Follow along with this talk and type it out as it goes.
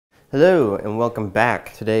Hello and welcome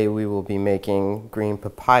back. Today we will be making green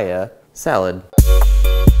papaya salad.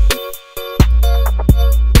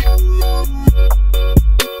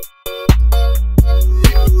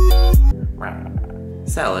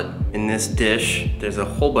 Salad. In this dish, there's a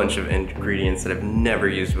whole bunch of ingredients that I've never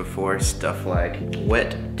used before. Stuff like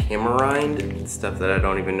wet tamarind, stuff that I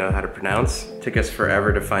don't even know how to pronounce. Took us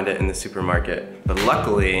forever to find it in the supermarket. But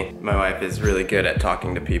luckily, my wife is really good at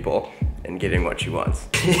talking to people and getting what she wants.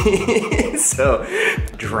 So,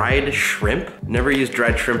 dried shrimp. Never used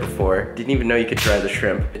dried shrimp before. Didn't even know you could dry the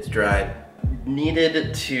shrimp. It's dried.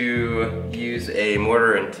 Needed to use a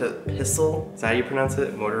mortar and pestle. Is that how you pronounce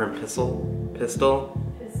it? Mortar and pestle? Pistol?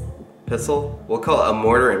 Pistol? We'll call it a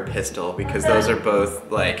mortar and pistol because those are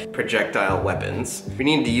both like projectile weapons. We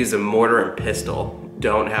need to use a mortar and pistol.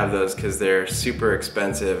 Don't have those because they're super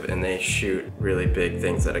expensive and they shoot really big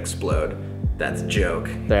things that explode. That's a joke.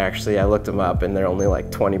 They're actually, I looked them up and they're only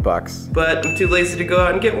like 20 bucks. But I'm too lazy to go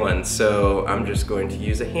out and get one, so I'm just going to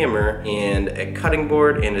use a hammer and a cutting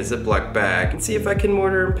board and a Ziploc bag and see if I can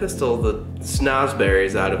mortar and pestle the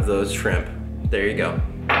snozberries out of those shrimp. There you go.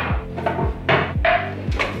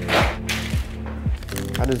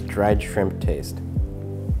 How does dried shrimp taste?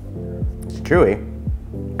 It's chewy.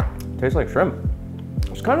 Tastes like shrimp.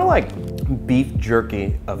 It's kind of like beef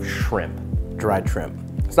jerky of shrimp, dried shrimp.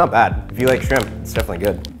 It's not bad. If you like shrimp, it's definitely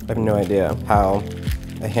good. I have no idea how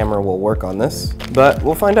a hammer will work on this, but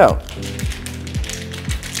we'll find out.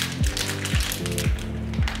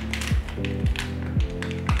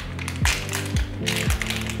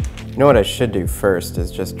 You know what I should do first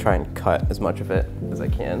is just try and cut as much of it as I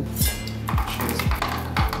can.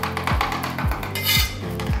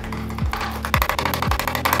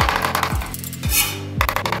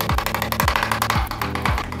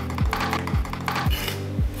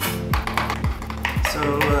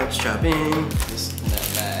 So much chopping, just in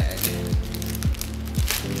that bag.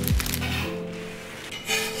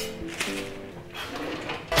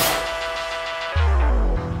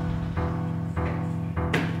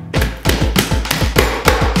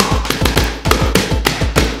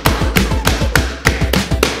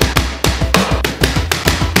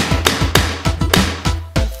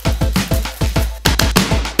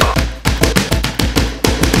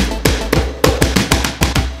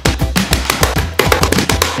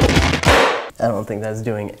 I don't think that's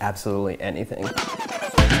doing absolutely anything.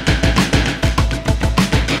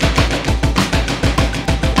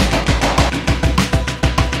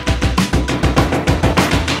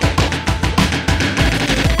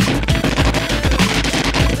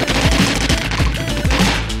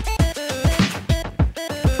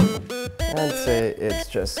 I'd say it's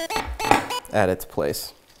just at its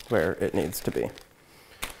place where it needs to be.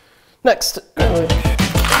 Next.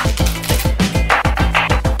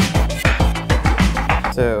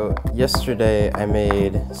 So yesterday I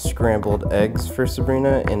made scrambled eggs for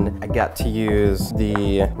Sabrina and I got to use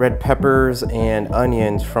the red peppers and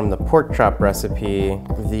onions from the pork chop recipe.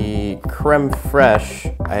 The creme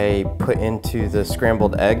fraiche I put into the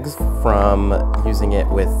scrambled eggs from using it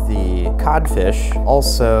with the codfish.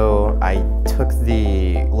 Also, I took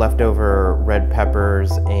the leftover red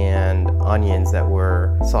peppers and onions that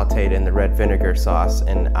were sauteed in the red vinegar sauce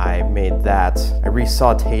and I made that. I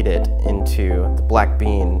re-sauteed it into the black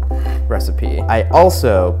bean recipe. I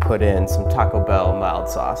also put in some Taco Bell mild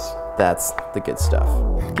sauce. That's the good stuff.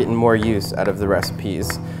 Getting more use out of the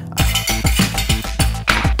recipes.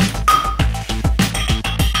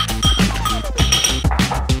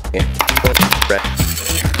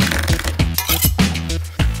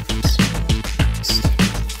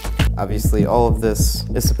 Obviously, all of this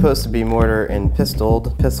is supposed to be mortar and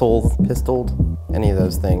pistoled, any of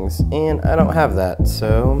those things, and I don't have that,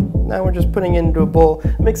 so now we're just putting it into a bowl,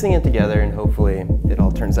 mixing it together, and hopefully it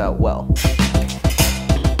all turns out well.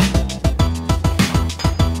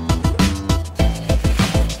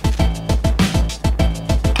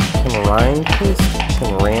 Tamarind taste?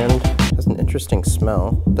 Tamarind has an interesting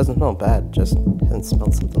smell. It doesn't smell bad, just haven't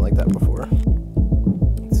smelled something like that before.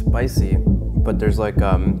 It's spicy, but there's like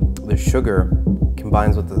the sugar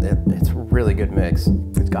combines with it's a really good mix.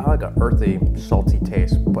 It's got like an earthy, salty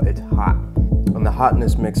taste, but it's hot. And the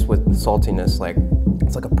hotness mixed with the saltiness, like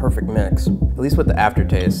it's like a perfect mix. At least with the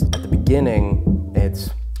aftertaste. At the beginning,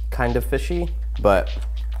 it's kind of fishy, but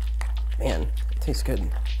man, it tastes good.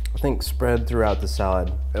 I think spread throughout the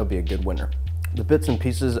salad, it'll be a good winner. The bits and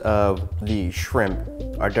pieces of the shrimp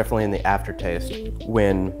are definitely in the aftertaste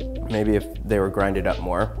when maybe if they were grinded up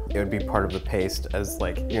more, it would be part of the paste as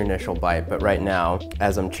like your initial bite. But right now,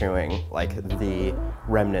 as I'm chewing, like the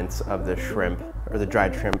remnants of the shrimp or the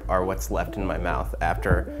dried shrimp are what's left in my mouth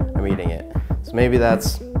after I'm eating it. So maybe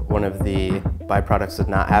that's one of the byproducts of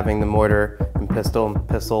not having the mortar and pestle,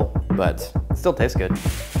 but it still tastes good.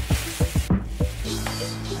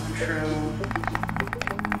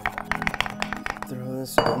 Throw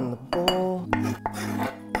this in the bowl.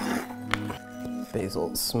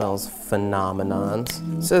 Basil smells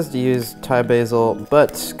phenomenons. It says to use Thai basil,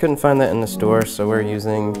 but couldn't find that in the store, so we're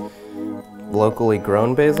using locally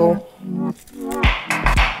grown basil.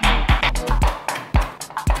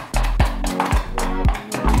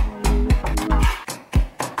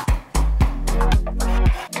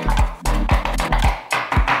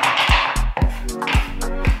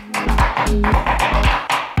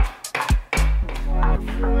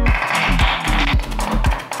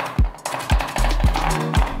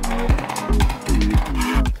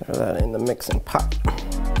 Throw that in the mixing pot.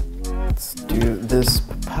 Let's do this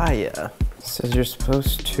papaya. It says you're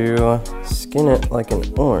supposed to skin it like an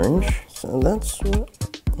orange, so that's what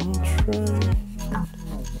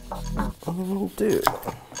I'll do.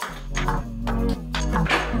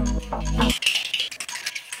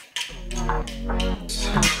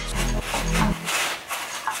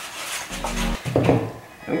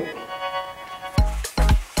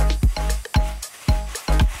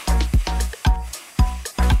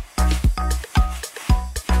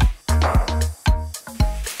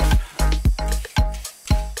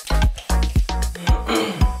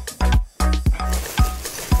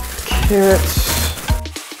 Carrots.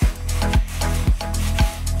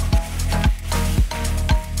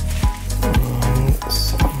 And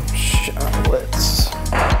some shallots.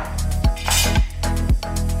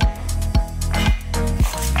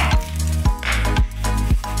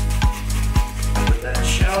 Put that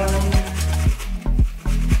shallot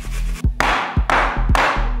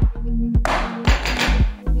in there.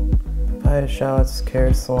 Papaya, shallots,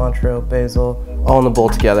 carrots, cilantro, basil, all in the bowl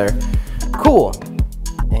together. Cool.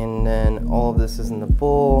 And then all of this is in the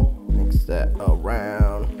bowl. Mix that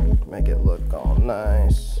around, make it look all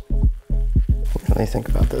nice. Didn't really think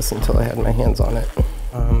about this until I had my hands on it.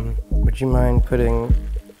 Would you mind putting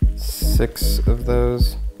 6 of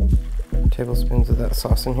those tablespoons of that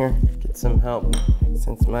sauce in here? Get some help.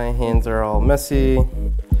 Since my hands are all messy,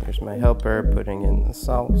 here's my helper putting in the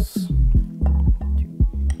sauce.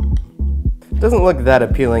 Doesn't look that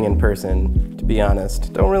appealing in person, to be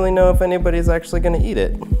honest. Don't really know if anybody's actually gonna eat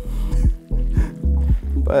it.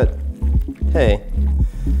 But hey,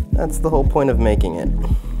 that's the whole point of making it.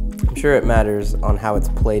 I'm sure it matters on how it's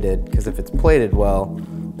plated, because if it's plated well,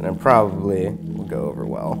 then it probably will go over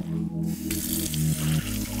well.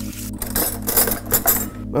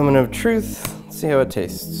 Moment of truth, let's see how it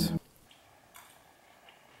tastes.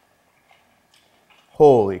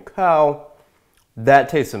 Holy cow, that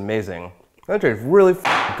tastes amazing. That tastes really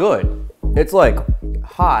good. It's like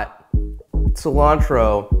hot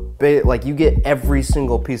cilantro, like you get every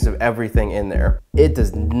single piece of everything in there. It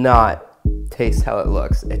does not taste how it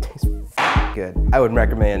looks. It tastes good. I would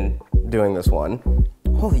recommend doing this one.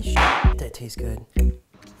 Holy shit, that tastes good.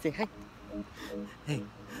 Say hi. Hey.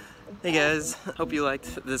 Hey guys, hope you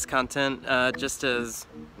liked this content. Just as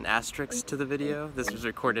an asterisk to the video, this was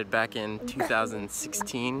recorded back in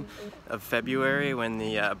 2016 of February when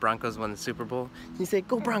the Broncos won the Super Bowl. You say,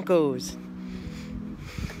 go Broncos!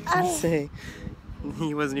 Say,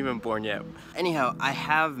 he wasn't even born yet. Anyhow, I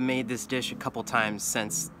have made this dish a couple times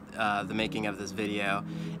since the making of this video,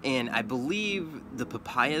 and I believe the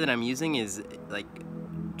papaya that I'm using is like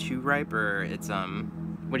too ripe, or it's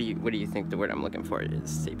what do you think the word I'm looking for is,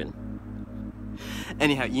 Sabin?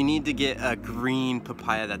 Anyhow, you need to get a green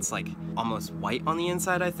papaya that's like almost white on the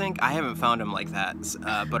inside, I think. I haven't found them like that,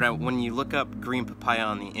 but when you look up green papaya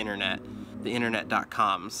on the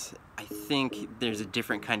internet.coms, I think there's a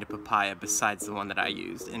different kind of papaya besides the one that I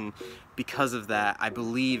used, and because of that, I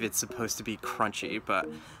believe it's supposed to be crunchy, but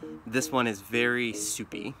this one is very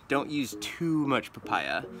soupy. Don't use too much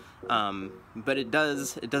papaya, but it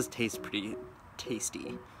does taste pretty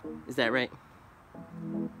tasty. Is that right?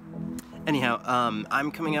 Anyhow,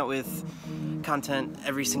 I'm coming out with content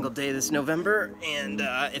every single day this November, and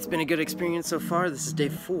it's been a good experience so far. This is day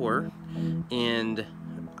 4, and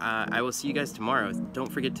I will see you guys tomorrow.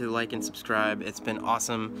 Don't forget to like and subscribe. It's been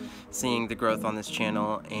awesome seeing the growth on this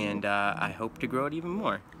channel, and I hope to grow it even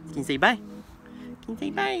more. Can you say bye? Can you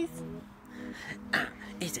say bye?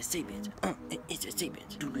 It's a Sabin. It's a Sabin.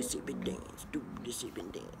 Do the Sabin dance. Do the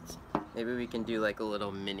Sabin dance. Maybe we can do like a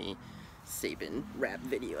little mini Sabin rap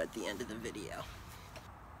video at the end of the video.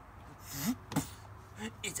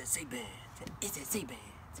 It's a Sabin. It's a Sabin.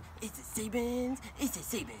 It's a Sabin. It's a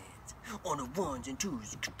Sabin. On the 1s and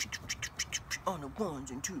 2s. On the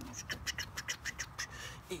 1s and 2s.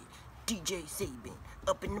 DJ Sabin,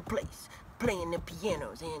 up in the place, playing the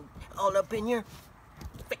pianos and all up in your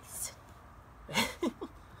face. All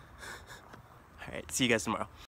right, see you guys tomorrow.